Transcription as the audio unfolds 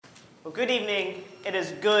Well, good evening. It is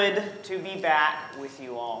good to be back with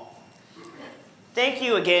you all. Thank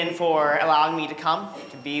you again for allowing me to come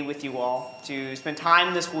to be with you all, to spend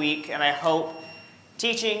time this week, and I hope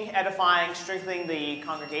teaching, edifying, strengthening the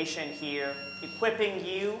congregation here, equipping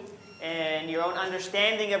you in your own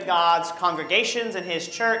understanding of God's congregations and His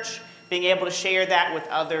church, being able to share that with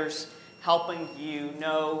others, helping you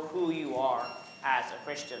know who you are as a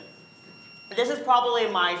Christian. This is probably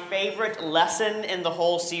my favorite lesson in the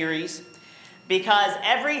whole series because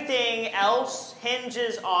everything else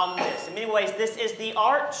hinges on this. In many ways, this is the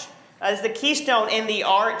arch, it's the keystone in the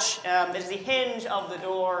arch, it's the hinge of the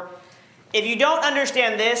door. If you don't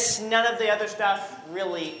understand this, none of the other stuff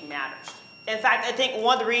really matters. In fact, I think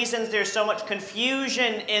one of the reasons there's so much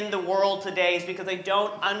confusion in the world today is because they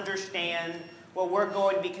don't understand what we're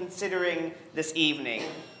going to be considering this evening.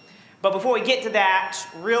 But before we get to that,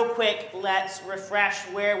 real quick, let's refresh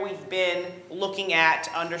where we've been looking at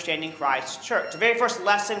understanding Christ's church. The very first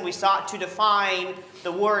lesson, we sought to define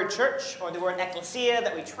the word church, or the word ecclesia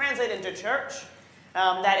that we translate into church.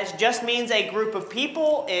 That just means a group of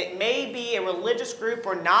people. It may be a religious group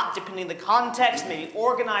or not, depending on the context. It may be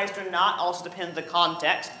organized or not, also depends on the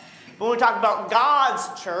context. But when we talk about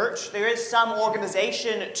God's church, there is some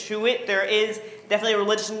organization to it. There is definitely a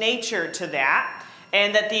religious nature to that.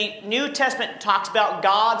 And that the New Testament talks about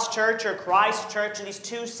God's church or Christ's church in these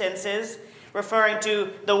two senses, referring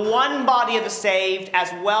to the one body of the saved as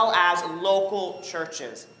well as local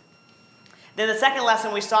churches. Then the second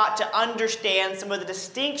lesson, we sought to understand some of the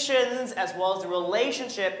distinctions as well as the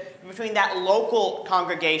relationship between that local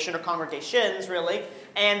congregation, or congregations really,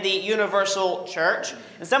 and the universal church.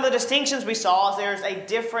 And some of the distinctions we saw is there's a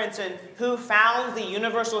difference in who founds the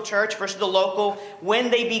universal church versus the local,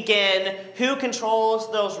 when they begin, who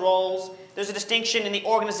controls those roles. There's a distinction in the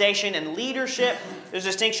organization and leadership. There's a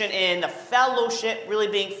distinction in the fellowship, really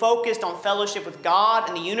being focused on fellowship with God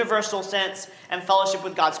in the universal sense and fellowship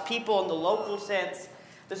with God's people in the local sense.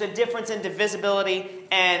 There's a difference in divisibility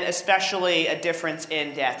and especially a difference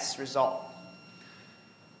in death's result.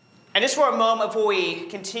 And just for a moment before we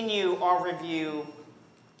continue our review,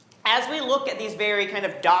 as we look at these very kind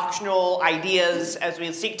of doctrinal ideas, as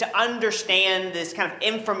we seek to understand this kind of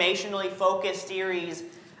informationally focused series,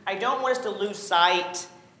 I don't want us to lose sight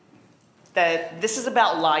that this is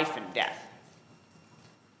about life and death.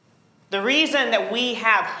 The reason that we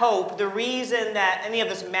have hope, the reason that any of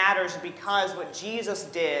this matters is because what Jesus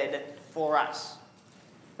did for us.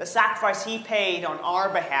 The sacrifice He paid on our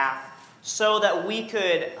behalf so that we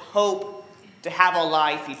could hope to have a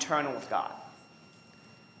life eternal with God.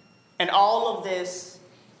 And all of this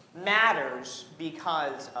matters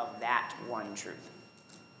because of that one truth.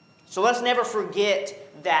 So let's never forget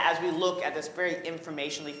that as we look at this very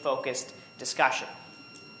informationally focused discussion.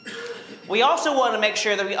 We also want to make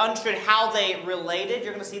sure that we understood how they related.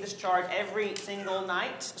 You're going to see this chart every single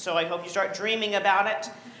night, so I hope you start dreaming about it.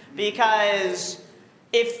 Because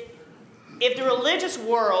if the religious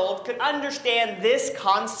world could understand this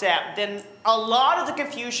concept, then a lot of the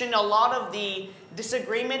confusion, a lot of the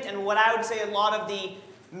disagreement, and what I would say a lot of the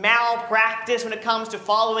malpractice when it comes to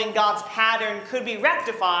following God's pattern could be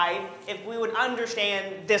rectified if we would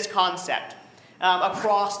understand this concept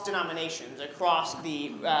across denominations, across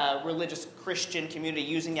the religious Christian community,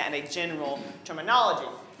 using that in a general terminology.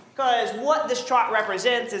 Because what this chart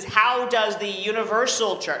represents is how does the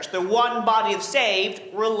universal church, the one body of saved,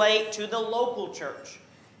 relate to the local church?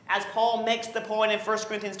 As Paul makes the point in 1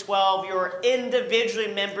 Corinthians 12, you're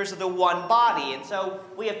individually members of the one body. And so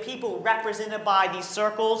we have people represented by these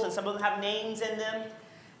circles, and some of them have names in them.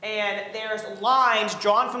 And there's lines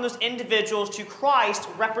drawn from those individuals to Christ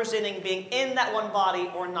representing being in that one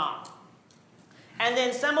body or not. And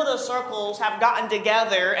then some of those circles have gotten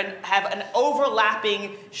together and have an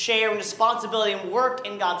overlapping share in responsibility and work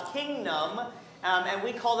in God's kingdom. And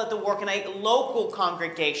we call that the work in a local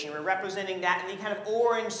congregation. We're representing that in the kind of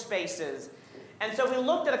orange spaces. And so we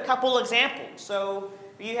looked at a couple examples. So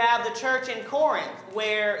you have the church in Corinth,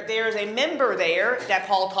 where there's a member there that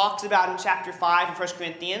Paul talks about in chapter 5 of 1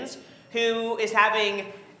 Corinthians, who is having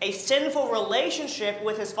a sinful relationship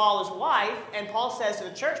with his father's wife, and Paul says to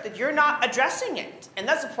the church that you're not addressing it. And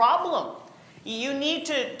that's a problem. You need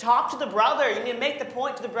to talk to the brother. You need to make the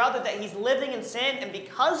point to the brother that he's living in sin, and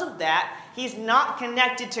because of that, he's not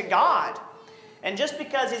connected to God. And just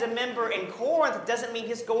because he's a member in Corinth doesn't mean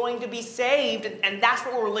he's going to be saved, and that's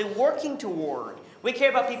what we're really working toward. We care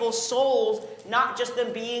about people's souls, not just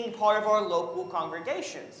them being part of our local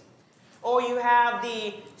congregations. Or you have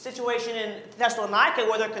the situation in Thessalonica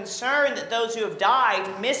where they're concerned that those who have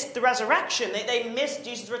died missed the resurrection. They missed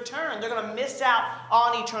Jesus' return. They're going to miss out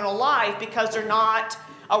on eternal life because they're not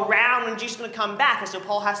around when Jesus is going to come back. And so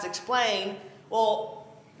Paul has to explain, well,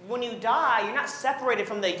 when you die, you're not separated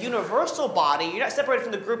from the universal body. You're not separated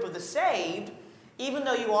from the group of the saved, even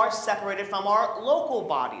though you are separated from our local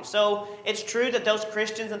body. So it's true that those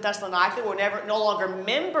Christians in Thessalonica were no longer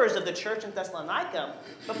members of the church in Thessalonica.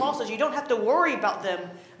 But Paul says you don't have to worry about them.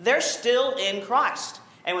 They're still in Christ.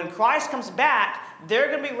 And when Christ comes back, they're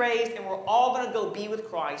going to be raised, and we're all going to go be with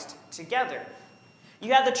Christ together.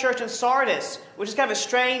 You have the church in Sardis, which is kind of a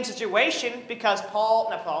strange situation because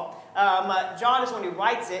John is the one who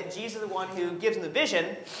writes it. Jesus is the one who gives him the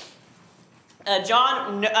vision.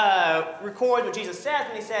 John records what Jesus says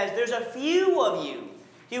when he says, there's a few of you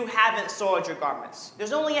who haven't soiled your garments.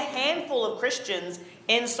 There's only a handful of Christians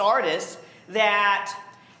in Sardis that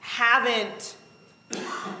haven't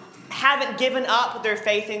given up their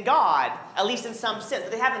faith in God, at least in some sense.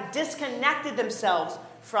 They haven't disconnected themselves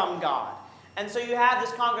from God. And so you have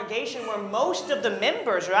this congregation where most of the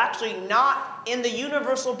members are actually not in the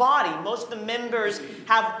universal body. Most of the members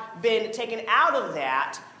have been taken out of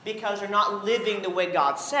that because they're not living the way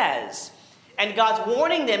God says. And God's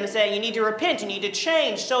warning them and saying, you need to repent, you need to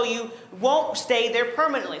change, so you won't stay there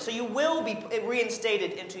permanently. So you will be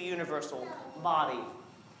reinstated into a universal body.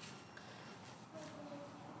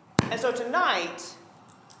 And so tonight,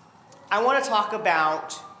 I want to talk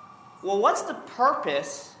about, well, what's the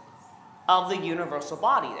purpose of the universal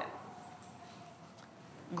body then?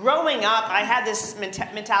 Growing up, I had this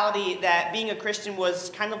mentality that being a Christian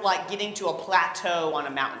was kind of like getting to a plateau on a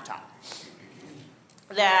mountaintop.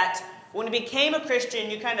 That when you became a Christian,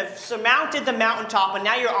 you kind of surmounted the mountaintop, and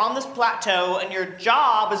now you're on this plateau, and your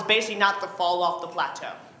job is basically not to fall off the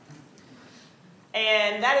plateau.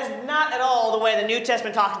 And that is not at all the way the New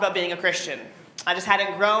Testament talks about being a Christian. I just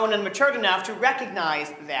hadn't grown and matured enough to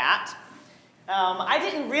recognize that. I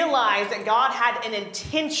didn't realize that God had an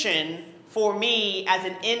intention for me as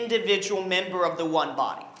an individual member of the one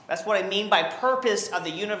body. That's what I mean by purpose of the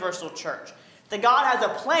universal church. That God has a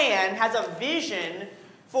plan, has a vision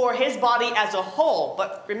for his body as a whole.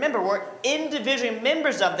 But remember, we're individually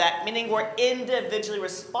members of that, meaning we're individually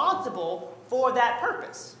responsible for that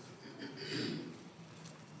purpose.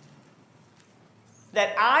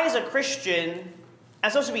 That I, as a Christian,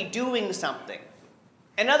 am supposed to be doing something.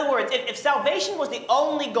 In other words, if salvation was the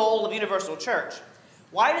only goal of universal church,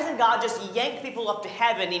 why doesn't God just yank people up to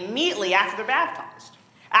heaven immediately after they're baptized?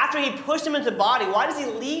 After he pushed them into the body, why does he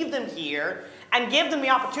leave them here and give them the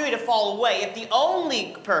opportunity to fall away if the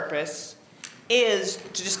only purpose is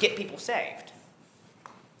to just get people saved?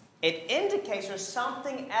 It indicates there's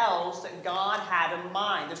something else that God had in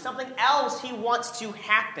mind. There's something else he wants to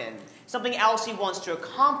happen. Something else he wants to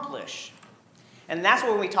accomplish. And that's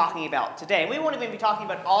what we're going to be talking about today. We won't even be talking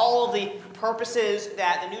about all of the purposes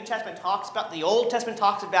that the New Testament talks about, the Old Testament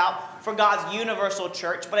talks about for God's universal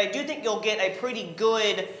church. But I do think you'll get a pretty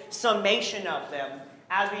good summation of them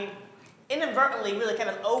as we inadvertently really kind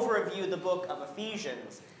of overview the book of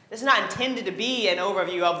Ephesians. This is not intended to be an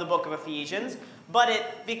overview of the book of Ephesians, but it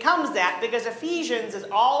becomes that because Ephesians is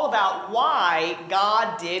all about why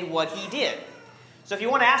God did what he did. So if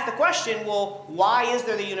you want to ask the question, well, why is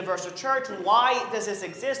there the universal church? Why does this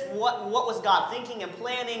exist? What was God thinking and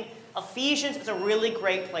planning? Ephesians is a really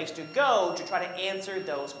great place to go to try to answer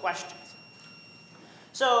those questions.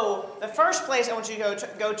 So the first place I want you to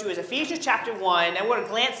go to is Ephesians chapter 1. And we're going to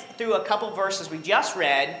glance through a couple verses we just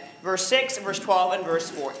read, verse 6, verse 12, and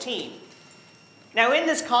verse 14. Now in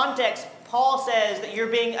this context, Paul says that you're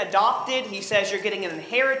being adopted. He says you're getting an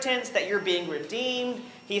inheritance, that you're being redeemed.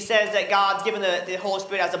 He says that God's given the Holy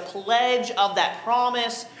Spirit as a pledge of that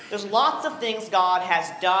promise. There's lots of things God has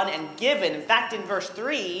done and given. In fact, in verse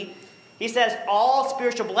 3, he says all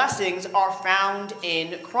spiritual blessings are found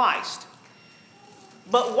in Christ.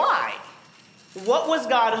 But why? What was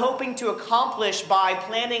God hoping to accomplish by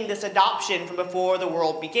planning this adoption from before the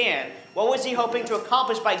world began? What was he hoping to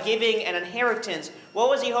accomplish by giving an inheritance? What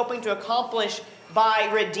was he hoping to accomplish by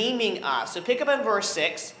redeeming us? So pick up in verse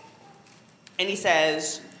 6, and he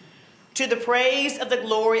says, to the praise of the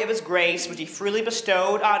glory of his grace, which he freely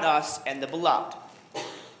bestowed on us and the beloved.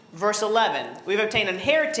 Verse 11, we've obtained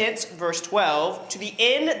inheritance, verse 12, to the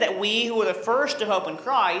end that we who were the first to hope in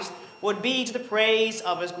Christ would be to the praise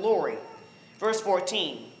of his glory. Verse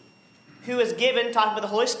 14, who is given, talking about the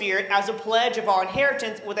Holy Spirit, as a pledge of our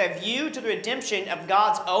inheritance with a view to the redemption of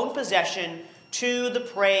God's own possession to the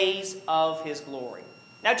praise of his glory.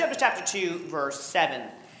 Now jump to chapter 2, verse 7.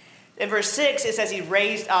 In verse 6, it says he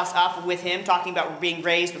raised us up with him, talking about being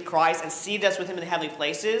raised with Christ, and seated us with him in the heavenly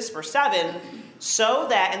places. Verse 7, so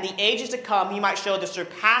that in the ages to come he might show the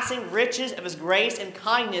surpassing riches of his grace and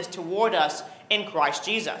kindness toward us in Christ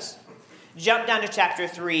Jesus. Jump down to chapter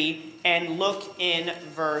 3 and look in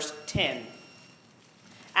verse 10.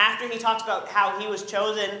 After he talks about how he was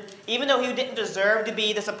chosen, even though he didn't deserve to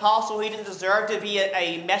be this apostle, he didn't deserve to be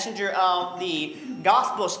a messenger of the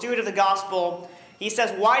gospel, a steward of the gospel, he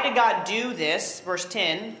says, why did God do this? Verse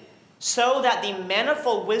 10, so that the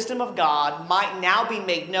manifold wisdom of God might now be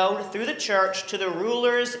made known through the church to the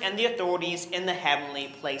rulers and the authorities in the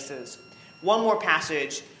heavenly places. One more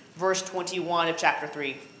passage, verse 21 of chapter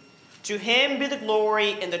 3. To him be the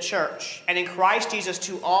glory in the church and in Christ Jesus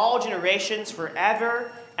to all generations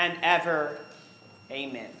forever and ever.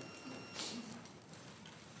 Amen.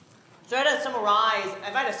 So if I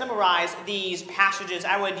had to summarize these passages,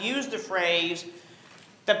 I would use the phrase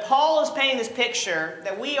that Paul is painting this picture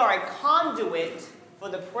that we are a conduit for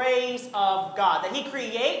the praise of God, that he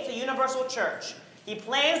creates a universal church. He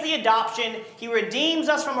plans the adoption. He redeems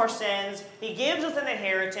us from our sins. He gives us an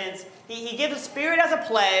inheritance. He gives the Spirit as a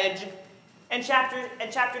pledge. In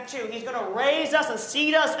chapter 2, he's going to raise us and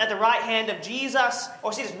seat us at the right hand of Jesus,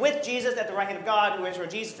 or seat us with Jesus at the right hand of God, who is where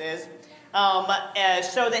Jesus is,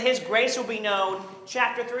 so that his grace will be known.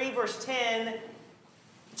 Chapter 3, verse 10.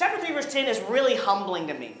 Chapter 3, verse 10 is really humbling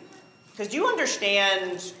to me. Because do you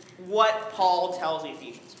understand what Paul tells the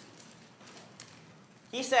Ephesians?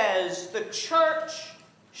 He says, the church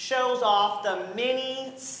shows off the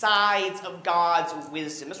many sides of God's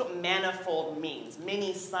wisdom. That's what manifold means.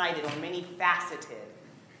 Many-sided or many-faceted.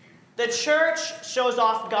 The church shows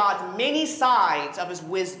off God's many sides of his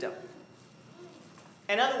wisdom.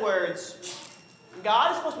 In other words,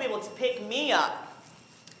 God is supposed to be able to pick me up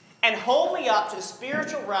and hold me up to the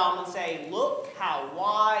spiritual realm and say, look how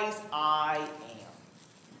wise I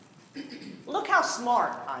am. Look how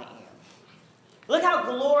smart I am. Look how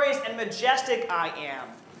glorious and majestic I am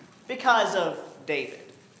because of David.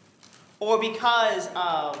 Or because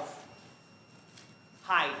of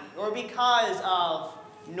Heidi. Or because of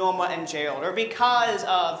Norma and Gerald. Or because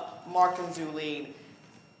of Mark and Zulene.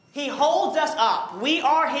 He holds us up. We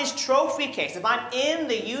are his trophy case. If I'm in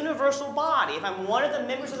the universal body, if I'm one of the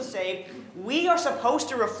members of the saved, we are supposed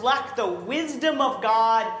to reflect the wisdom of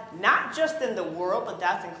God, not just in the world, but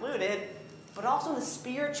that's included, but also in the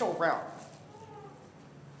spiritual realm.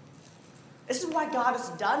 This is why God has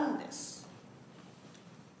done this.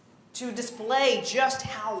 To display just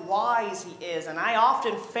how wise he is. And I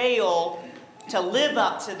often fail to live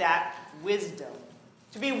up to that wisdom.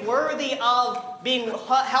 To be worthy of being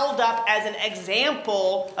held up as an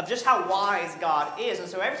example of just how wise God is. And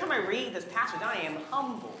so every time I read this passage, I am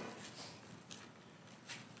humbled.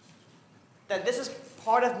 That this is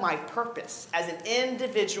part of my purpose as an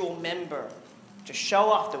individual member, to show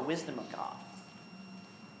off the wisdom of God.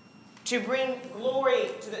 To bring glory,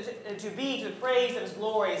 to be to the praise of his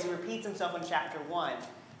glory, as he repeats himself in chapter 1.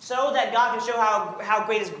 So that God can show how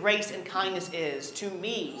great his grace and kindness is to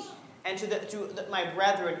me and to my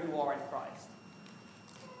brethren who are in Christ.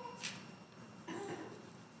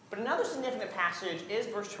 But another significant passage is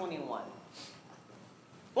verse 21.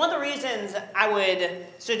 One of the reasons I would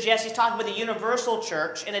suggest he's talking about the universal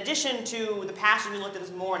church, in addition to the passage we looked at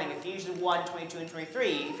this morning, Ephesians 1, 22 and 23,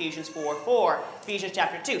 Ephesians 4, 4, Ephesians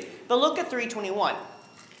chapter 2. But look at 3:21.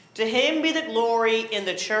 To him be the glory in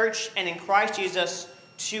the church and in Christ Jesus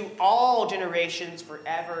to all generations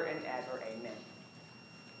forever and ever. Amen.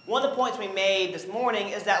 One of the points we made this morning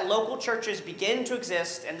is that local churches begin to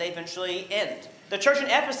exist and they eventually end. The church in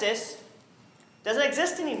Ephesus doesn't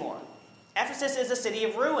exist anymore. Ephesus is a city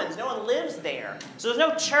of ruins. No one lives there. So there's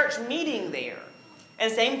no church meeting there.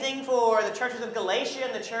 And same thing for the churches of Galatia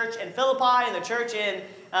and the church in Philippi and the church in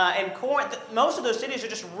Corinth. Most of those cities are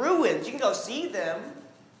just ruins. You can go see them,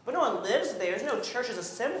 but no one lives there. There's no churches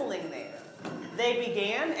assembling there. They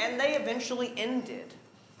began and they eventually ended.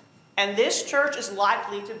 And this church is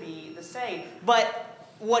likely to be the same. But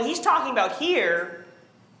what he's talking about here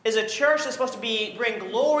is a church that's supposed to bring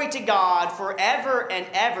glory to God forever and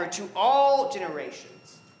ever to all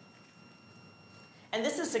generations. And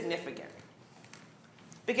this is significant.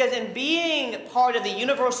 Because in being part of the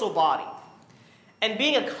universal body and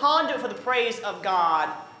being a conduit for the praise of God,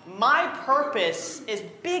 my purpose is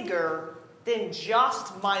bigger than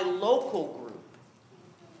just my local group.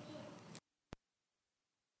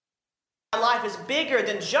 My life is bigger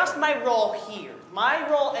than just my role here. My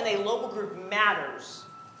role in a local group matters.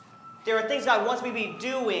 There are things God wants me to be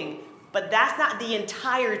doing, but that's not the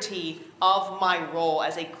entirety of my role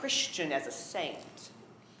as a Christian, as a saint.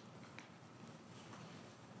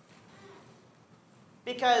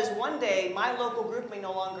 Because one day, my local group may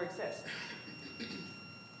no longer exist.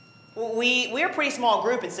 We're a pretty small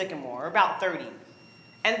group in Sycamore, about 30.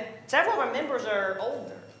 And several of our members are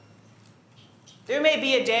older. There may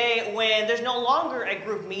be a day when there's no longer a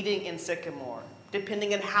group meeting in Sycamore,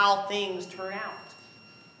 depending on how things turn out.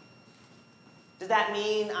 Does that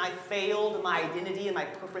mean I failed my identity and my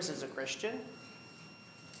purpose as a Christian?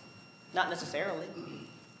 Not necessarily.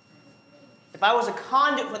 If I was a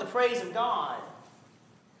conduit for the praise of God,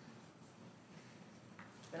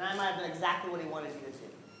 then I might have done exactly what he wanted me to do.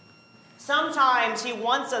 Sometimes he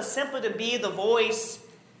wants us simply to be the voice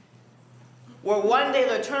where one day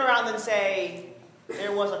they'll turn around and say,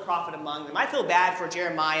 there was a prophet among them. I feel bad for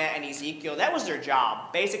Jeremiah and Ezekiel. That was their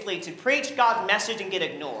job, basically to preach God's message and get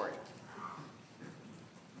ignored.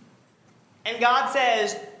 And God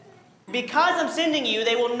says, because I'm sending you,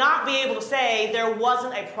 they will not be able to say there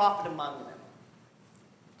wasn't a prophet among them.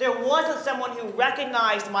 There wasn't someone who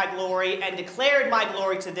recognized my glory and declared my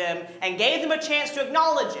glory to them and gave them a chance to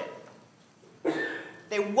acknowledge it.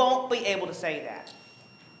 They won't be able to say that.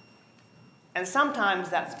 And sometimes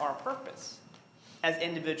that's our purpose as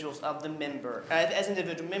individuals of the as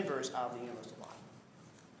individual members of the universal body.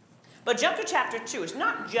 But jump to chapter 2. It's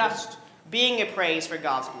not just being a praise for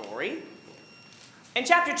God's glory. In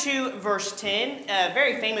chapter 2, verse 10,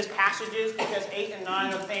 very famous passages, because 8 and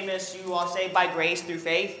 9 are famous, you are saved by grace through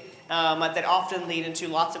faith, that often lead into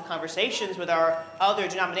lots of conversations with our other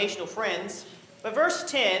denominational friends. But verse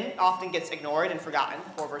 10 often gets ignored and forgotten,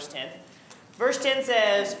 for verse 10. Verse 10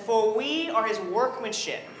 says, "For we are his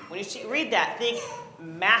workmanship." When you read that, think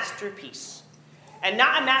masterpiece. And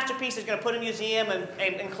not a masterpiece that's going to put in a museum and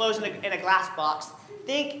enclosed in a glass box.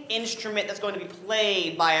 Think instrument that's going to be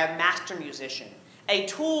played by a master musician. A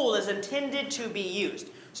tool is intended to be used.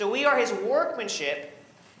 So we are his workmanship,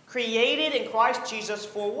 created in Christ Jesus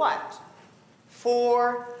for what?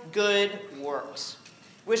 For good works,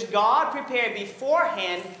 which God prepared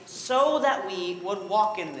beforehand so that we would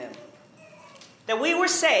walk in them. That we were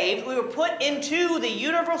saved, we were put into the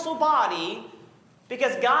universal body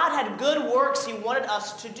because God had good works he wanted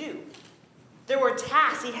us to do. There were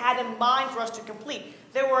tasks he had in mind for us to complete.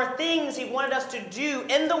 There were things he wanted us to do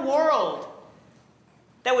in the world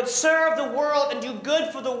that would serve the world and do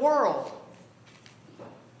good for the world.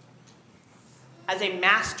 As a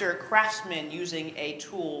master craftsman using a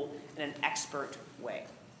tool in an expert way.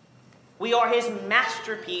 We are his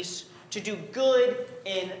masterpiece to do good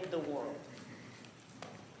in the world.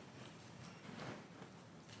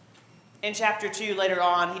 In chapter 2, later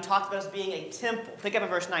on, he talks about us being a temple. Pick up in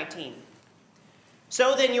verse 19.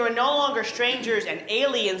 "So then you are no longer strangers and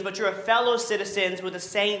aliens, but you are fellow citizens with the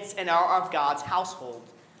saints and are of God's household,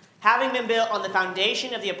 having been built on the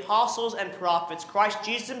foundation of the apostles and prophets, Christ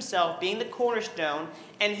Jesus himself being the cornerstone,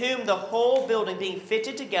 in whom the whole building being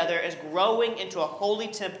fitted together is growing into a holy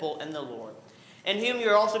temple in the Lord, in whom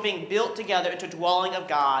you are also being built together into a dwelling of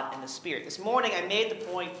God in the Spirit." This morning I made the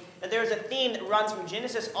point that there's a theme that runs from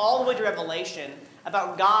Genesis all the way to Revelation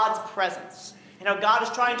about God's presence, and how God is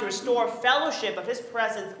trying to restore fellowship of his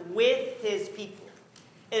presence with his people.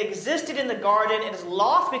 It existed in the garden, it is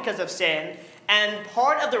lost because of sin, and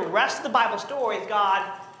part of the rest of the Bible story is God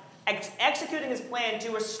executing his plan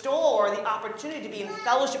to restore the opportunity to be in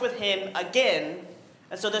fellowship with him again.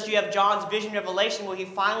 And so thus you have John's vision Revelation where you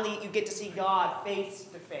get to see God face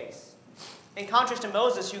to face. In contrast to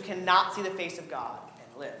Moses, you cannot see the face of God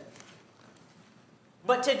and live.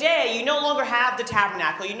 But today, you no longer have the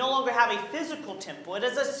tabernacle. You no longer have a physical temple. It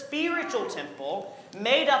is a spiritual temple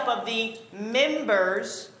made up of the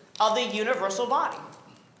members of the universal body.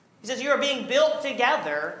 He says you are being built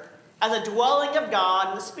together as a dwelling of God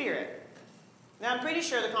in the Spirit. Now, I'm pretty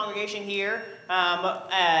sure the congregation here,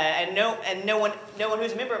 and no one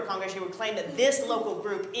who's a member of a congregation would claim that this local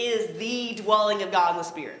group is the dwelling of God in the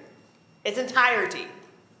Spirit. Its entirety.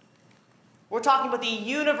 We're talking about the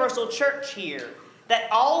universal church here. That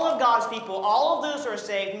all of God's people, all of those who are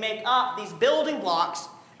saved, make up these building blocks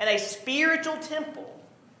and a spiritual temple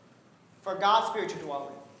for God's Spirit to dwell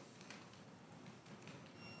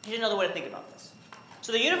in. Here's another way to think about this.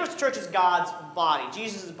 So the universal church is God's body,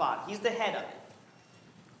 Jesus' body. He's the head of it.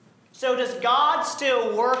 So does God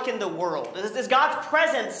still work in the world? Does God's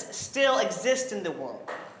presence still exist in the world?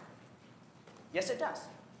 Yes, it does.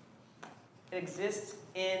 It exists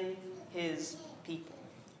in his people.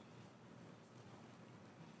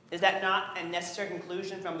 Is that not a necessary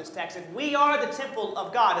conclusion from this text? If we are the temple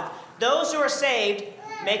of God, if those who are saved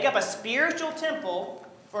make up a spiritual temple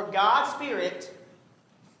for God's Spirit,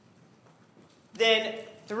 then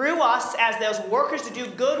through us, as those workers to do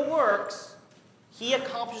good works, he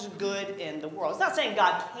accomplishes good in the world. It's not saying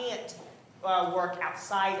God can't work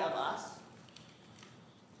outside of us.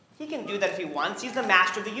 He can do that if he wants. He's the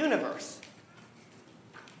master of the universe.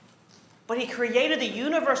 But he created the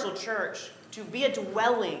universal church to be a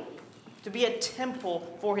dwelling to be a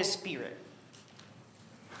temple for his Spirit.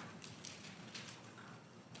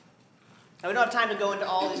 Now, we don't have time to go into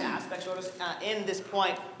all these aspects, so I'll just end this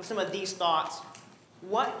point with some of these thoughts.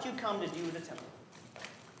 What do you come to do at a temple?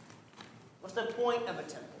 What's the point of a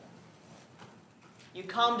temple? You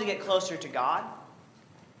come to get closer to God.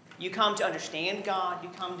 You come to understand God. You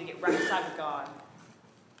come to get reconciled with God.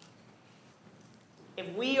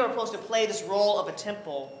 If we are supposed to play this role of a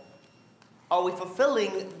temple, are we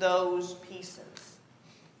fulfilling those pieces?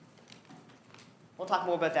 We'll talk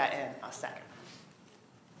more about that in a second.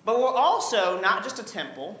 But we're also not just a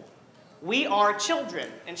temple. We are children.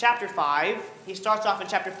 In chapter 5, he starts off in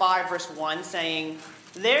chapter 5, verse 1, saying,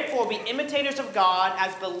 "Therefore be imitators of God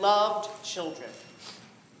as beloved children."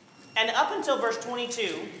 And up until verse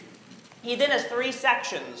 22, he then has 3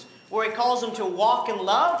 sections where he calls them to walk in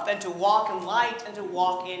love and to walk in light and to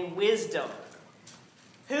walk in wisdom.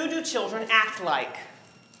 Who do children act like?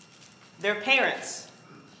 Their parents,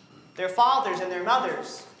 their fathers and their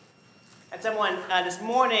mothers. And someone this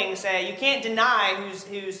morning said, you can't deny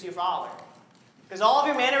who's your father. Because all of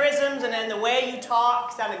your mannerisms and then the way you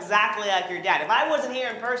talk sound exactly like your dad. If I wasn't here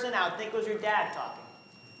in person, I would think it was your dad talking.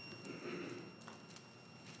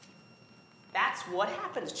 That's what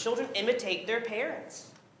happens. Children imitate their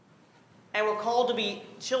parents. And we're called to be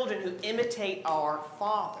children who imitate our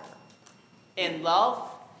Father in love,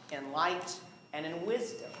 in light, and in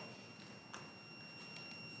wisdom.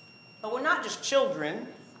 But we're not just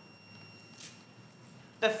children.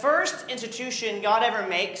 The first institution God ever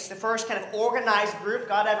makes, the first kind of organized group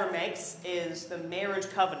God ever makes, is the marriage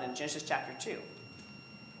covenant, Genesis chapter 2.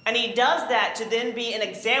 And he does that to then be an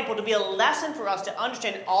example, to be a lesson for us to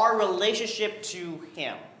understand our relationship to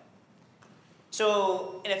him.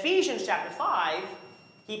 So in Ephesians chapter 5,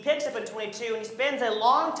 he picks up in 22 and he spends a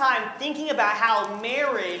long time thinking about how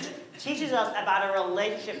marriage teaches us about a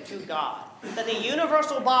relationship to God. That the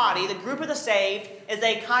universal body, the group of the saved, is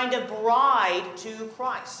a kind of bride to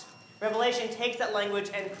Christ. Revelation takes that language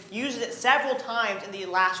and uses it several times in the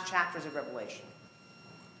last chapters of Revelation.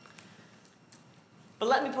 But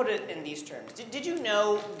let me put it in these terms. Did you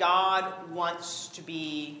know God wants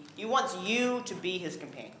you to be his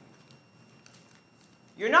companion?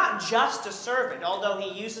 You're not just a servant, although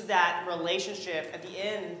he uses that relationship at the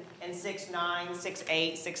end in 6:9,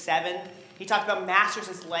 6:8, 6:7. He talks about masters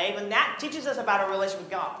and slave, and that teaches us about our relationship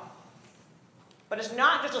with God. But it's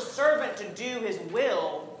not just a servant to do his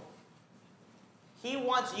will. He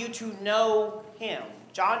wants you to know him.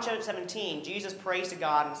 John chapter 17, Jesus prays to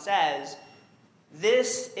God and says,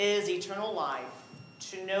 "This is eternal life,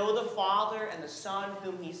 to know the Father and the Son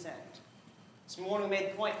whom he sent." This morning we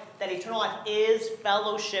made the point that eternal life is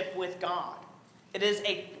fellowship with God. It is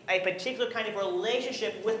a particular kind of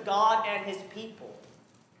relationship with God and his people.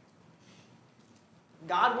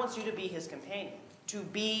 God wants you to be his companion, to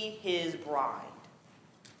be his bride.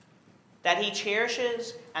 That he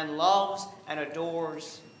cherishes and loves and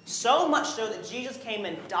adores, so much so that Jesus came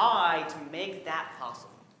and died to make that possible.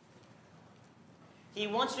 He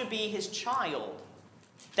wants you to be his child,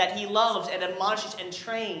 that he loves and admonishes and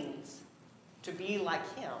trains to be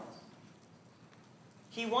like him.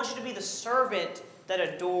 He wants you to be the servant that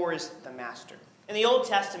adores the master. In the Old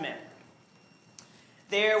Testament,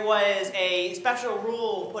 there was a special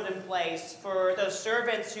rule put in place for those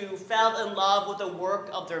servants who fell in love with the work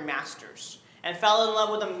of their masters and fell in love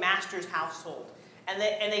with the master's household. And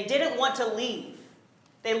they didn't want to leave.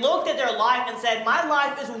 They looked at their life and said, my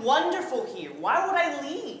life is wonderful here. Why would I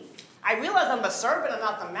leave? I realize I'm the servant, I'm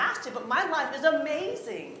not the master, but my life is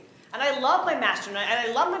amazing. And I love my master, and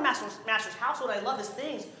I love my master's household, I love his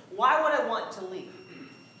things. Why would I want to leave?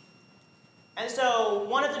 And so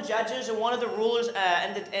one of the judges or one of the rulers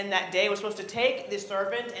in that day was supposed to take the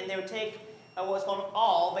servant, and they would take what was called an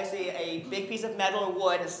awl, basically a big piece of metal or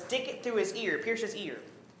wood, and stick it through his ear, pierce his ear,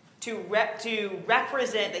 to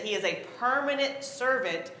represent that he is a permanent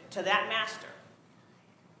servant to that master.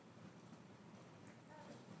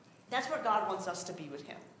 That's what God wants us to be with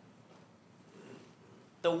him.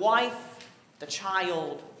 The wife, the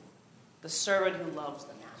child, the servant who loves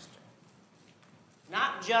the master.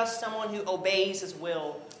 Not just someone who obeys his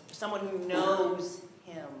will, but someone who knows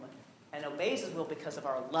him and obeys his will because of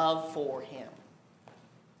our love for him.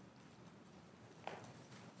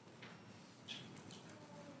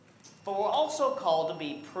 But we're also called to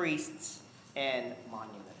be priests and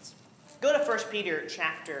monuments. Go to 1 Peter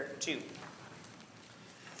chapter 2.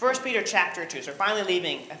 1 Peter chapter 2. So we're finally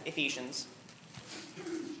leaving Ephesians.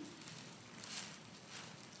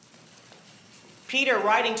 Peter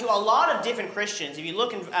writing to a lot of different Christians. If you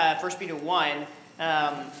look in 1 Peter 1,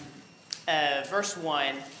 verse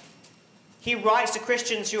 1, He writes to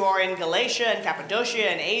Christians who are in Galatia and Cappadocia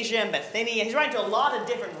and Asia and Bithynia. He's writing to a lot of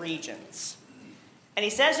different regions. And he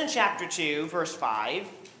says in chapter 2, verse 5,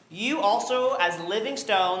 "You also, as living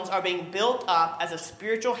stones, are being built up as a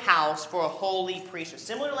spiritual house for a holy priesthood."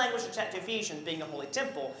 Similar language to Ephesians, being a holy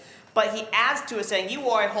temple. But he adds to it saying, "You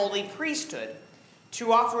are a holy priesthood,"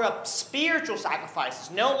 to offer up spiritual sacrifices.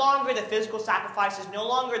 No longer the physical sacrifices, no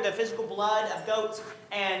longer the physical blood of goats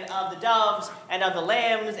and of the doves and of the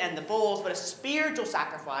lambs and the bulls, but a spiritual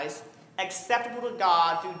sacrifice acceptable to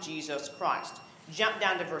God through Jesus Christ. Jump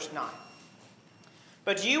down to verse 9.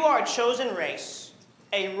 "But you are a chosen race,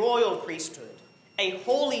 a royal priesthood, a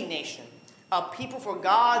holy nation, a people for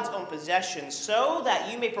God's own possession, so that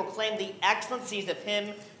you may proclaim the excellencies of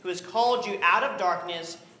him who has called you out of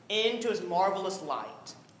darkness into his marvelous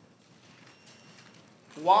light."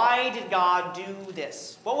 Why did God do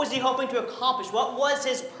this? What was he hoping to accomplish? What was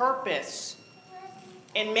his purpose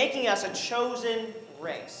in making us a chosen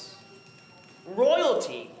race?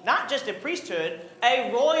 Royalty, not just a priesthood,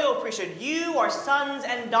 a royal priesthood. You are sons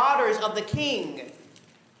and daughters of the King.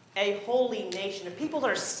 A holy nation, a people that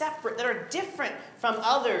are separate, that are different from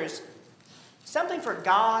others. Something for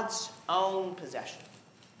God's own possession.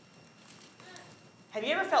 Have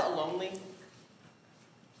you ever felt lonely?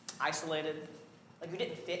 Isolated? Like you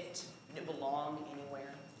didn't fit? You didn't belong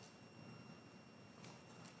anywhere?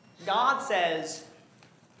 God says,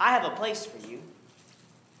 "I have a place for you.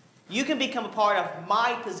 You can become a part of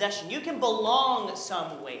my possession. You can belong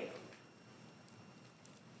somewhere."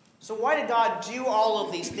 So why did God do all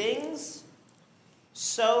of these things?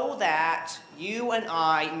 So that you and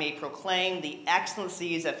I may proclaim the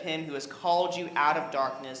excellencies of him who has called you out of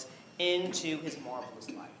darkness into his marvelous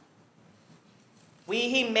light.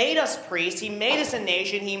 He made us priests. He made us a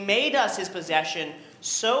nation. He made us his possession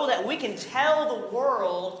so that we can tell the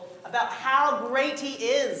world about how great he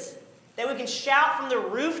is. That we can shout from the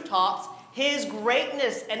rooftops his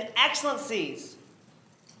greatness and excellencies.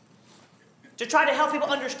 To try to help people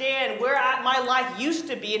understand where my life used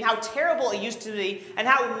to be and how terrible it used to be and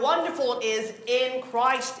how wonderful it is in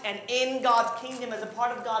Christ and in God's kingdom as a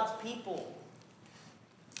part of God's people.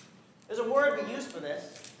 There's a word we use for this.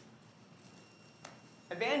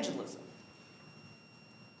 Evangelism.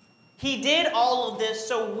 He did all of this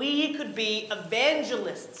so we could be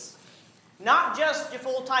evangelists. Not just your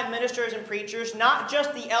full-time ministers and preachers, not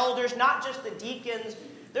just the elders, not just the deacons.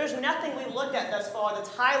 There's nothing we've looked at thus far that's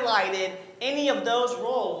highlighted any of those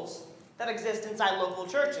roles that exist inside local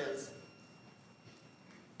churches.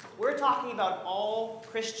 We're talking about all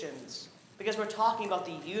Christians because we're talking about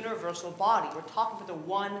the universal body. We're talking about the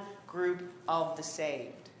one group of the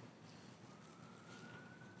saved.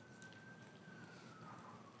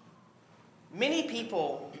 Many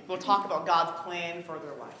people will talk about God's plan for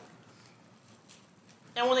their life.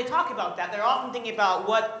 And when they talk about that, they're often thinking about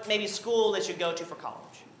what maybe school they should go to for college.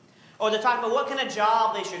 Or they're talking about what kind of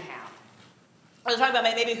job they should have. Or they're talking about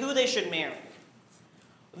maybe who they should marry.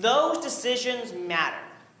 Those decisions matter.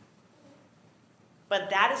 But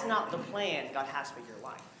that is not the plan God has for your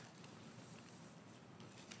life.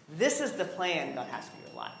 This is the plan God has for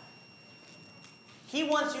your life. He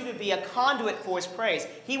wants you to be a conduit for his praise.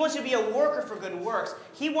 He wants you to be a worker for good works.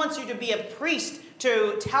 He wants you to be a priest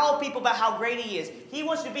to tell people about how great he is. He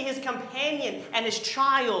wants you to be his companion and his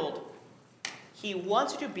child. He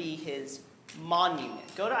wants you to be his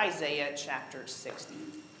monument. Go to Isaiah chapter 60.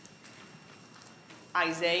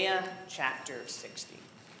 Isaiah chapter 60.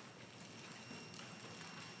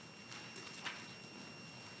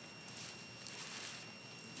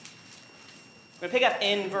 We're going to pick up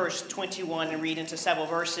in verse 21 and read into several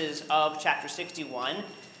verses of chapter 61.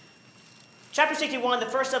 Chapter 61, the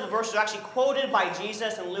first several verses are actually quoted by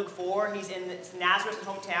Jesus in Luke 4. He's in Nazareth's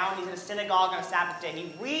hometown. He's in a synagogue on a Sabbath day.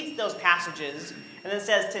 He reads those passages and then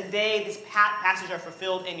says, "Today these passages are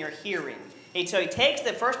fulfilled in your hearing." And so he takes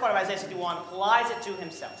the first part of Isaiah 61 and applies it to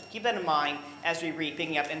himself. So keep that in mind as we read,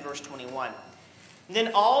 picking up in verse 21.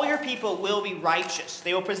 "Then all your people will be righteous.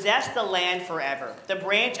 They will possess the land forever. The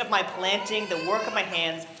branch of my planting, the work of my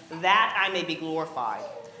hands, that I may be glorified.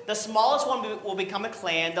 The smallest one will become a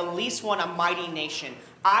clan, the least one a mighty nation.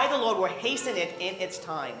 I, the Lord, will hasten it in its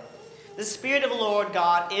time. The Spirit of the Lord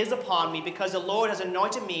God is upon me, because the Lord has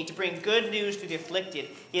anointed me to bring good news to the afflicted.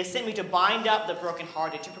 He has sent me to bind up the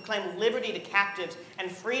brokenhearted, to proclaim liberty to captives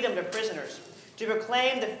and freedom to prisoners, to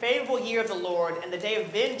proclaim the favorable year of the Lord and the day of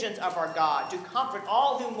vengeance of our God, to comfort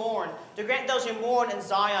all who mourn, to grant those who mourn in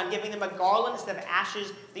Zion, giving them a garland instead of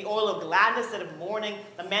ashes, the oil of gladness instead of mourning,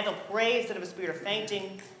 the mantle of praise instead of a spirit of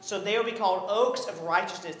fainting. So they will be called oaks of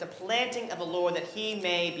righteousness, the planting of the Lord, that he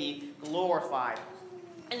may be glorified."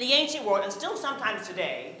 In the ancient world, and still sometimes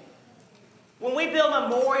today, When we build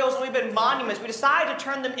memorials, when we build monuments, we decide to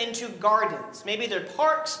turn them into gardens. Maybe they're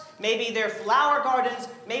parks, maybe they're flower gardens,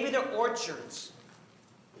 maybe they're orchards.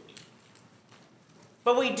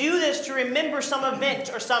 But we do this to remember some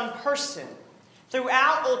event or some person.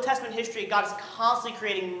 Throughout Old Testament history, God is constantly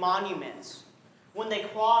creating monuments. When they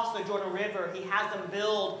cross the Jordan River, he has them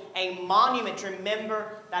build a monument to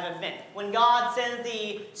remember that event. When God sends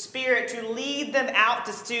the Spirit to lead them out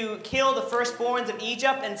to kill the firstborns of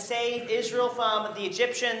Egypt and save Israel from the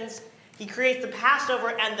Egyptians, he creates the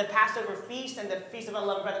Passover and the Passover feast and the Feast of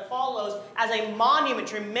Unleavened Bread that follows as a monument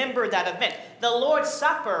to remember that event. The Lord's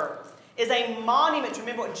Supper is a monument to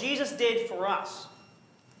remember what Jesus did for us.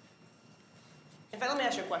 In fact, let me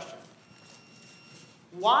ask you a question.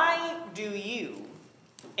 Why do you,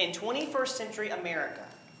 in 21st century America,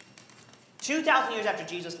 2,000 years after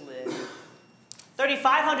Jesus lived,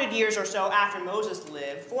 3,500 years or so after Moses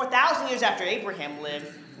lived, 4,000 years after Abraham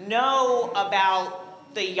lived, know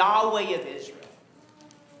about the Yahweh of Israel?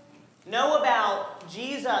 Know about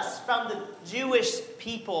Jesus from the Jewish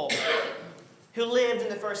people who lived in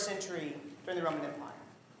the first century during the Roman Empire?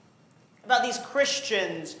 About these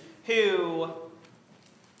Christians who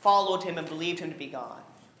followed him and believed him to be God?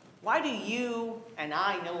 Why do you and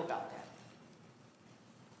I know about that?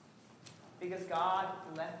 Because God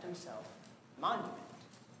left himself a monument.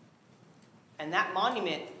 And that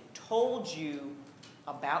monument told you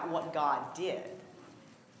about what God did,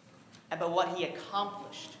 about what he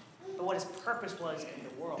accomplished, about what his purpose was in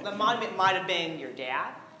the world. The monument might have been your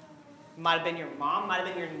dad, it might have been your mom, it might have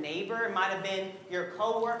been your neighbor, it might have been your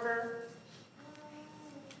coworker,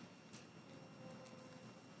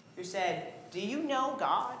 who said, do you know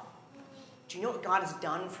God? Do you know what God has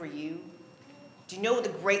done for you? Do you know the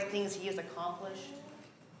great things he has accomplished?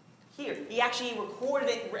 Here, he actually recorded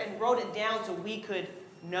it and wrote it down so we could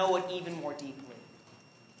know it even more deeply.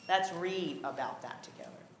 Let's read about that together.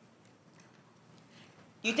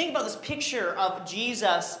 You think about this picture of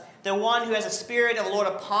Jesus, the one who has the Spirit of the Lord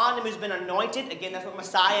upon him, who's been anointed. Again, that's what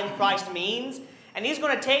Messiah in Christ means. And he's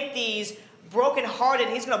going to take these brokenhearted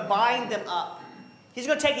and he's going to bind them up. He's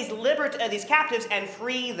going to take these captives and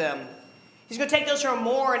free them. He's going to take those who are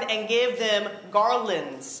mourn and give them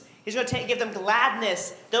garlands. He's going to give them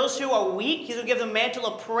gladness. Those who are weak, he's going to give them a mantle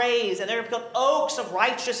of praise. And they're going to become oaks of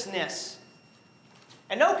righteousness.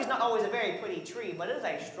 An oak is not always a very pretty tree, but it is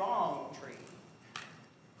a strong tree.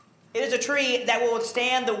 It is a tree that will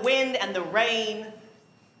withstand the wind and the rain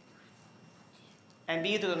and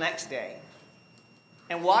be there the next day.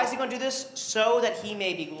 And why is he going to do this? So that he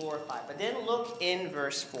may be glorified. But then look in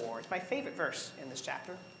verse 4. It's my favorite verse in this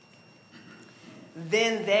chapter.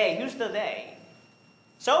 Then they. Who's the they?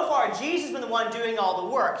 So far, Jesus has been the one doing all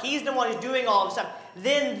the work. He's the one who's doing all the stuff.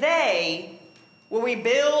 Then they will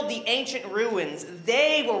rebuild the ancient ruins.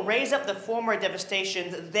 They will raise up the former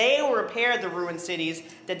devastations. They will repair the ruined cities,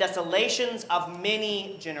 the desolations of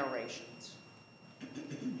many generations.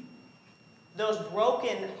 Those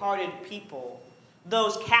broken-hearted people,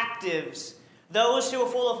 those captives, those who are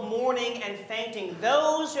full of mourning and fainting,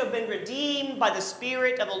 those who have been redeemed by the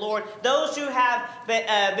Spirit of the Lord, those who have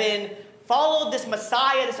been followed this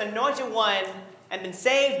Messiah, this anointed one, and been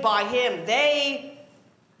saved by him, they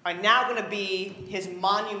are now going to be his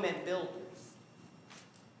monument builders.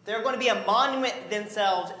 They're going to be a monument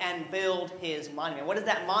themselves and build his monument. What is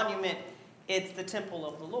that monument? It's the temple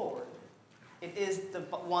of the Lord. It is the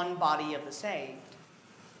one body of the saved.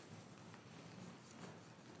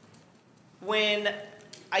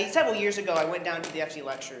 Several years ago, I went down to the FG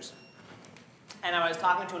lectures, and I was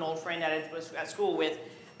talking to an old friend that I was at school with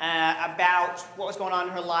about what was going on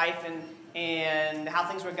in her life and how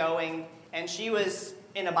things were going. And she was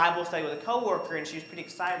in a Bible study with a coworker, and she was pretty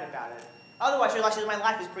excited about it. Otherwise, she realized my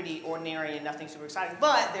life is pretty ordinary and nothing super exciting.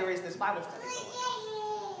 But there is this Bible study going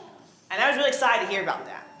on. And I was really excited to hear about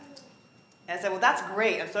that. And I said, well, that's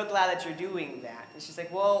great. I'm so glad that you're doing that. And she's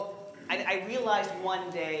like, well, I realized one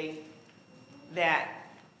day that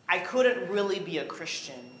I couldn't really be a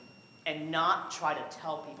Christian and not try to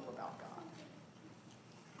tell people about God.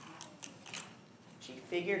 She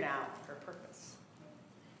figured out her purpose.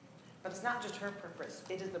 But it's not just her purpose.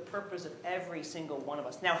 It is the purpose of every single one of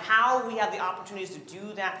us. Now, how we have the opportunities to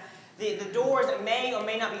do that, the doors that may or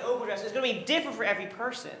may not be open to us, is going to be different for every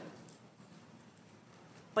person.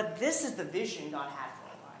 But this is the vision God had for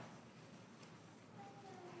our life.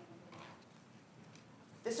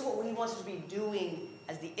 This is what he wants us to be doing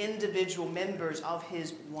as the individual members of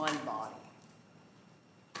his one body.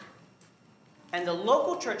 And the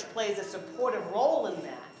local church plays a supportive role in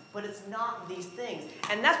that, but it's not these things.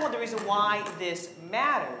 And that's one of the reasons why this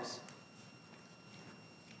matters.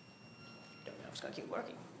 Don't know if it's going to keep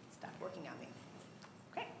working. It's not working on me.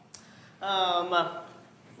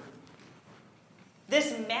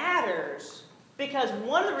 This matters because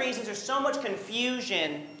one of the reasons there's so much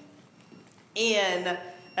confusion in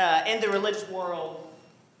the religious world,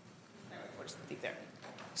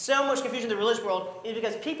 so much confusion in the religious world is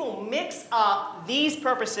because people mix up these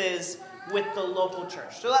purposes with the local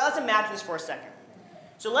church. So let's imagine this for a second.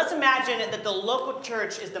 So let's imagine that the local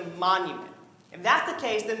church is the monument. If that's the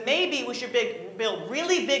case, then maybe we should build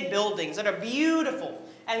really big buildings that are beautiful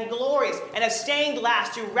and glorious and have stained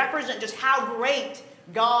glass to represent just how great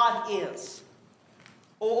God is.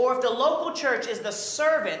 Or if the local church is the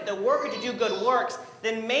servant, the worker to do good works,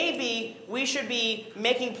 then maybe we should be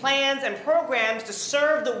making plans and programs to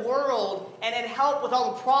serve the world and help with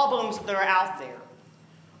all the problems that are out there.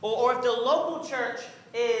 Or if the local church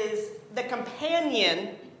is the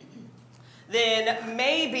companion, then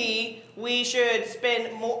maybe we should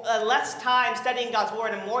spend less time studying God's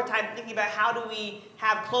Word and more time thinking about how do we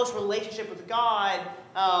have close relationship with God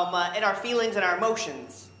and our feelings and our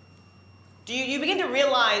emotions. Do you begin to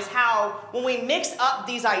realize how when we mix up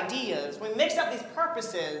these ideas, we mix up these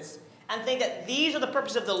purposes and think that these are the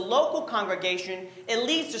purposes of the local congregation, it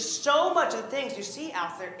leads to so much of the things you see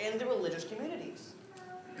out there in the religious communities.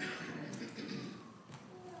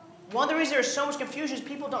 One of the reasons there's so much confusion is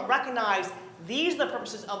people don't recognize these are the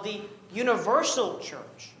purposes of the universal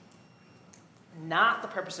church, not the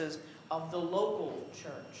purposes of the local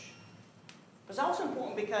church. But it's also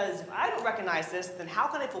important because if I don't recognize this, then how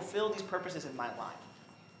can I fulfill these purposes in my life?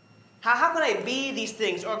 How can I be these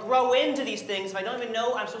things or grow into these things if I don't even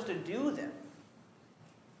know I'm supposed to do them?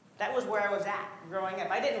 That was where I was at growing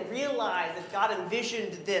up. I didn't realize that God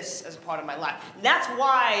envisioned this as a part of my life. And that's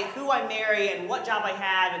why who I marry and what job I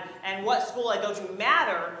have and what school I go to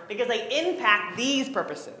matter, because they impact these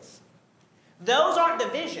purposes. Those aren't the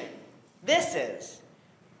vision. This is.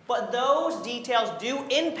 But those details do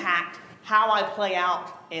impact how I play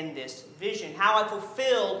out in this vision, how I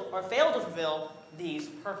fulfill or fail to fulfill these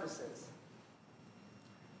purposes.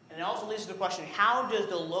 And it also leads to the question, how does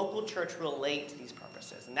the local church relate to these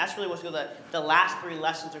purposes? And that's really what the last 3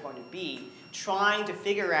 lessons are going to be, trying to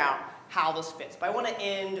figure out how this fits. But I want to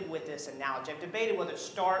end with this analogy. I've debated whether to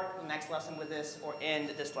start the next lesson with this or end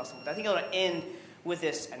this lesson with it. I think I'm going to end with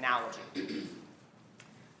this analogy.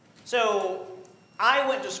 So, I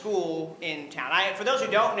went to school in town. For those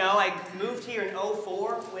who don't know, I moved here in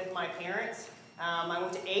 2004 with my parents. I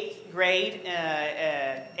went to 8th grade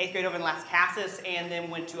over in Las Casas, and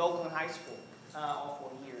then went to Oakland High School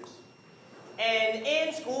all 4 years. And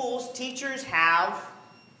in schools, teachers have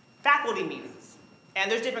faculty meetings.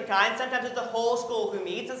 And there's different kinds. Sometimes it's the whole school who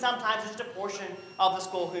meets, and sometimes it's just a portion of the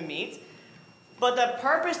school who meets. But the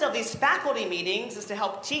purpose of these faculty meetings is to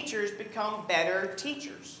help teachers become better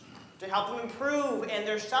teachers, to help them improve in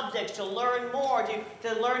their subjects, to learn more,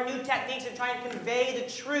 to learn new techniques and try and convey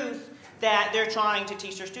the truth that they're trying to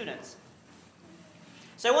teach their students.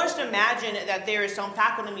 So I want us to imagine that there is some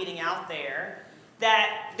faculty meeting out there,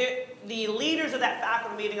 that the leaders of that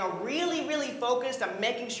faculty meeting are really, really focused on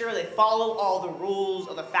making sure they follow all the rules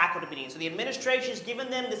of the faculty meeting. So the administration's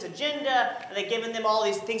given them this agenda, and they've given them all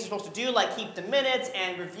these things they're supposed to do, like keep the minutes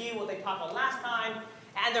and review what they talked about last time.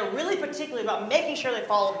 And they're really particular about making sure they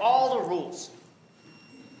follow all the rules.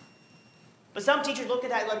 But some teachers look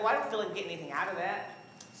at that like, well, I don't feel like getting anything out of that.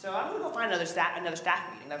 So I'm going to go find another staff meeting,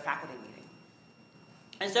 another faculty meeting.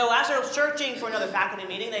 And so as they're searching for another faculty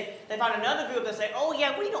meeting, they find another group that say, oh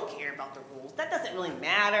yeah, we don't care about the rules. That doesn't really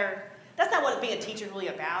matter. That's not what being a teacher is really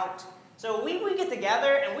about. So we get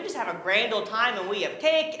together and we just have a grand old time, and we have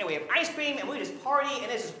cake and we have ice cream and we just party,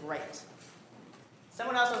 and it's just great.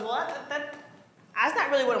 Someone else says, well, that's not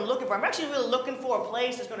really what I'm looking for. I'm actually really looking for a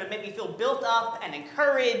place that's going to make me feel built up and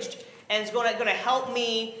encouraged, and it's going to help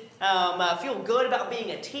me feel good about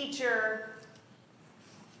being a teacher.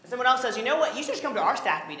 And someone else says, you know what, you should just come to our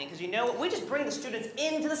staff meeting, because you know what, we just bring the students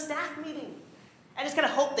into the staff meeting and just kind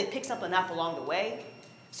of hope they pick something up along the way.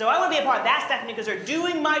 So I want to be a part of that staff meeting because they're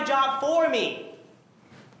doing my job for me.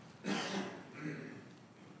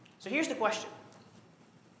 So here's the question.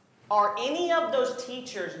 Are any of those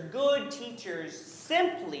teachers good teachers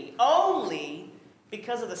simply only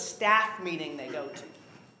because of the staff meeting they go to?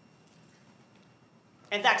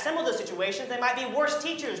 In fact, some of those situations, they might be worse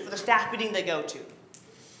teachers for the staff meeting they go to.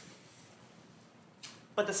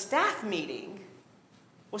 But the staff meeting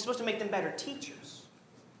was supposed to make them better teachers.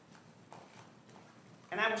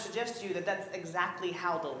 And I will suggest to you that that's exactly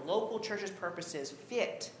how the local church's purposes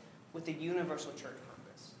fit with the universal church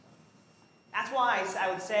purpose. That's why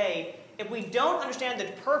I would say, if we don't understand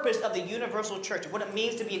the purpose of the universal church, what it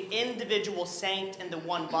means to be an individual saint in the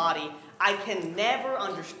one body, I can never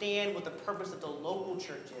understand what the purpose of the local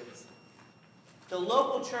church is. The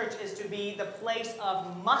local church is to be the place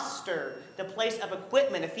of muster, the place of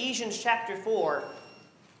equipment. Ephesians chapter 4.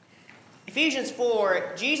 Ephesians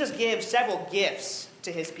 4, Jesus gives several gifts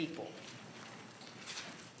to his people.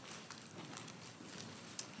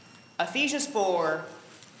 Ephesians 4,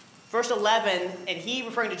 verse 11, and he,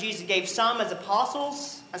 referring to Jesus, gave some as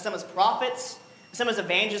apostles, and some as prophets, some as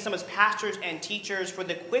evangelists, some as pastors and teachers, for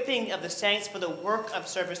the equipping of the saints for the work of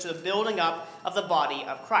service to the building up of the body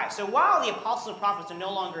of Christ. So while the apostles and prophets are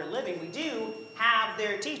no longer living, we do have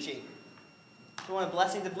their teaching. If you want a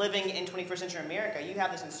blessing of living in 21st century America, you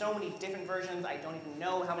have this in so many different versions. I don't even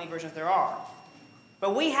know how many versions there are.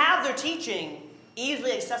 But we have their teaching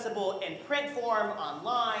easily accessible in print form,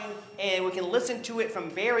 online, and we can listen to it from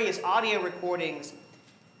various audio recordings.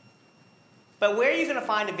 But where are you going to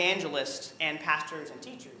find evangelists and pastors and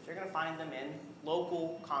teachers? You're going to find them in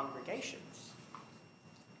local congregations.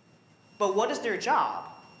 But what is their job?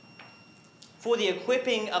 For the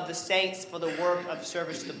equipping of the saints for the work of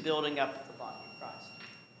service, the building up of the body of Christ.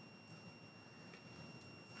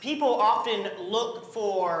 People often look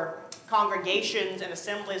for congregations and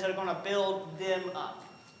assemblies that are going to build them up,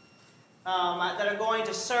 that are going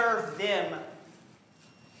to serve them,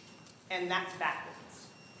 and that's backwards.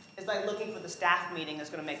 It's like looking for the staff meeting that's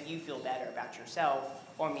going to make you feel better about yourself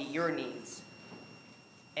or meet your needs,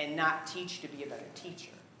 and not teach you to be a better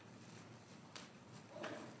teacher.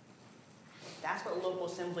 That's what local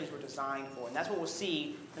assemblies were designed for, and that's what we'll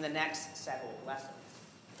see in the next several lessons.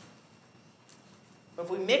 But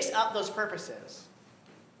if we mix up those purposes,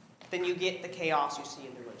 then you get the chaos you see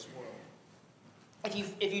in the religious world.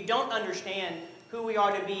 If you don't understand who we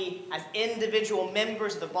are to be as individual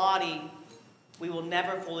members of the body, we will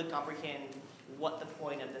never fully comprehend what the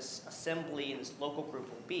point of this assembly and this local group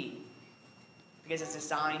will be. Because it's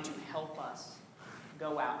designed to help us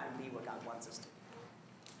go out and be what God wants us to be.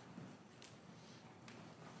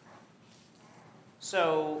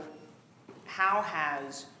 So, how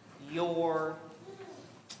have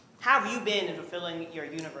you been in fulfilling your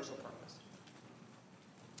universal purpose?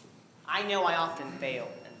 I know I often fail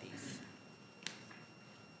in these.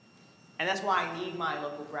 And that's why I need my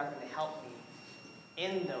local brethren to help me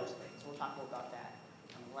in those things. We'll talk more about that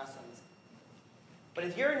in the lessons. But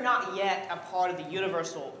if you're not yet a part of the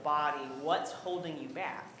universal body, what's holding you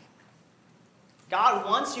back? God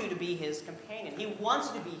wants you to be his companion. He wants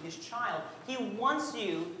you to be his child. He wants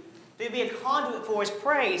you to be a conduit for his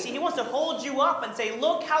praise. He wants to hold you up and say,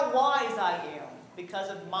 look how wise I am because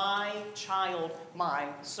of my child, my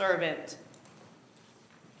servant,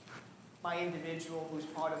 my individual who's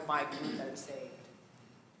part of my group that is saved.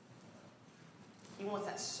 He wants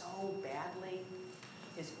that so badly.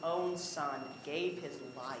 His own son gave his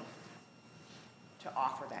life to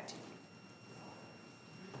offer that to you.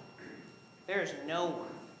 There is no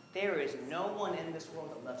one in this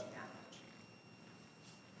world that loves you that much.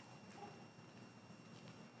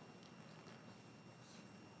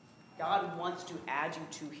 God wants to add you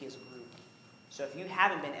to his group. So if you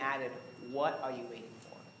haven't been added, what are you waiting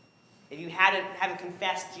for? If you haven't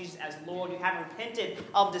confessed Jesus as Lord, you haven't repented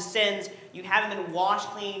of the sins, you haven't been washed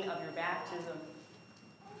clean of your baptism,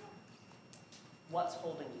 what's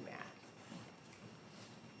holding you back?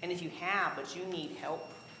 And if you have, but you need help,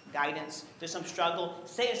 guidance, there's some struggle,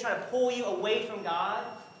 Satan's trying to pull you away from God,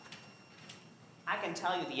 I can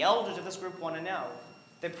tell you the elders of this group want to know.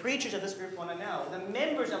 The preachers of this group want to know. The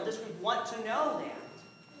members of this group want to know that.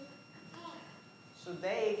 So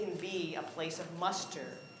they can be a place of muster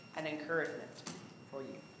and encouragement for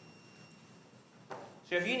you.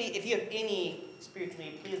 So if you have any spiritual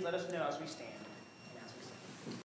need, please let us know as we stand.